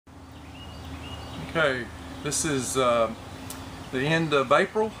Okay, this is the end of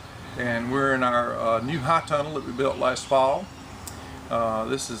April, and we're in our new high tunnel that we built last fall.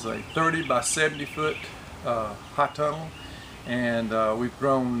 This is a 30 by 70 foot high tunnel, and we've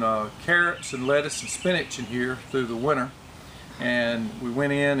grown carrots and lettuce and spinach in here through the winter. And we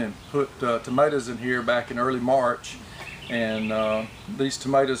went in and put tomatoes in here back in early March, and these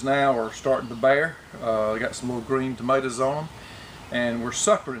tomatoes now are starting to bear. They got some little green tomatoes on them, and we're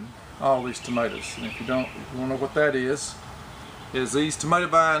suckering all these tomatoes. And if you don't know what that is, as these tomato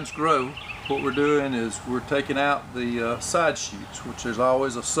vines grow, what we're doing is we're taking out the side shoots, which there's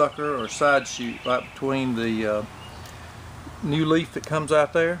always a sucker or side shoot right between the new leaf that comes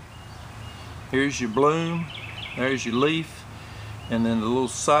out there. Here's your bloom, there's your leaf, and then the little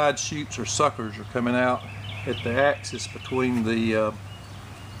side shoots or suckers are coming out at the axis between the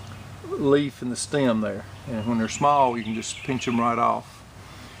leaf and the stem there. And when they're small, you can just pinch them right off.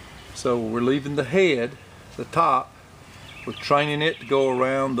 So we're leaving the head, the top, we're training it to go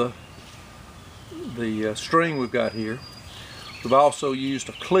around the string we've got here. We've also used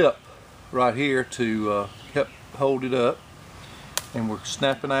a clip right here to help hold it up, and we're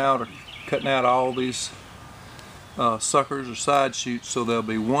snapping out or cutting out all these suckers or side shoots, so there'll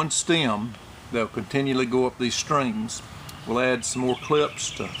be one stem that'll continually go up these strings. We'll add some more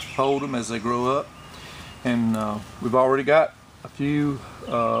clips to hold them as they grow up, and we've already got a few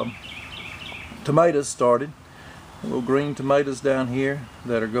tomatoes started, little green tomatoes down here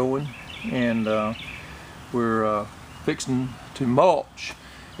that are going, and we're fixing to mulch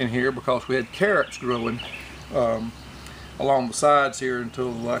in here because we had carrots growing along the sides here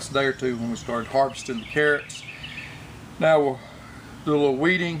until the last day or two when we started harvesting the carrots. Now we'll do a little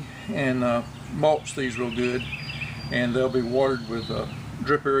weeding and mulch these real good, and they'll be watered with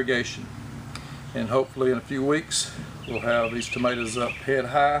drip irrigation, and hopefully in a few weeks we'll have these tomatoes up head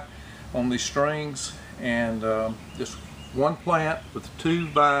high on these strings, and just one plant with two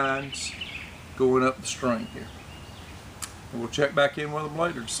vines going up the string here. And we'll check back in with them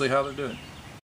later to see how they're doing.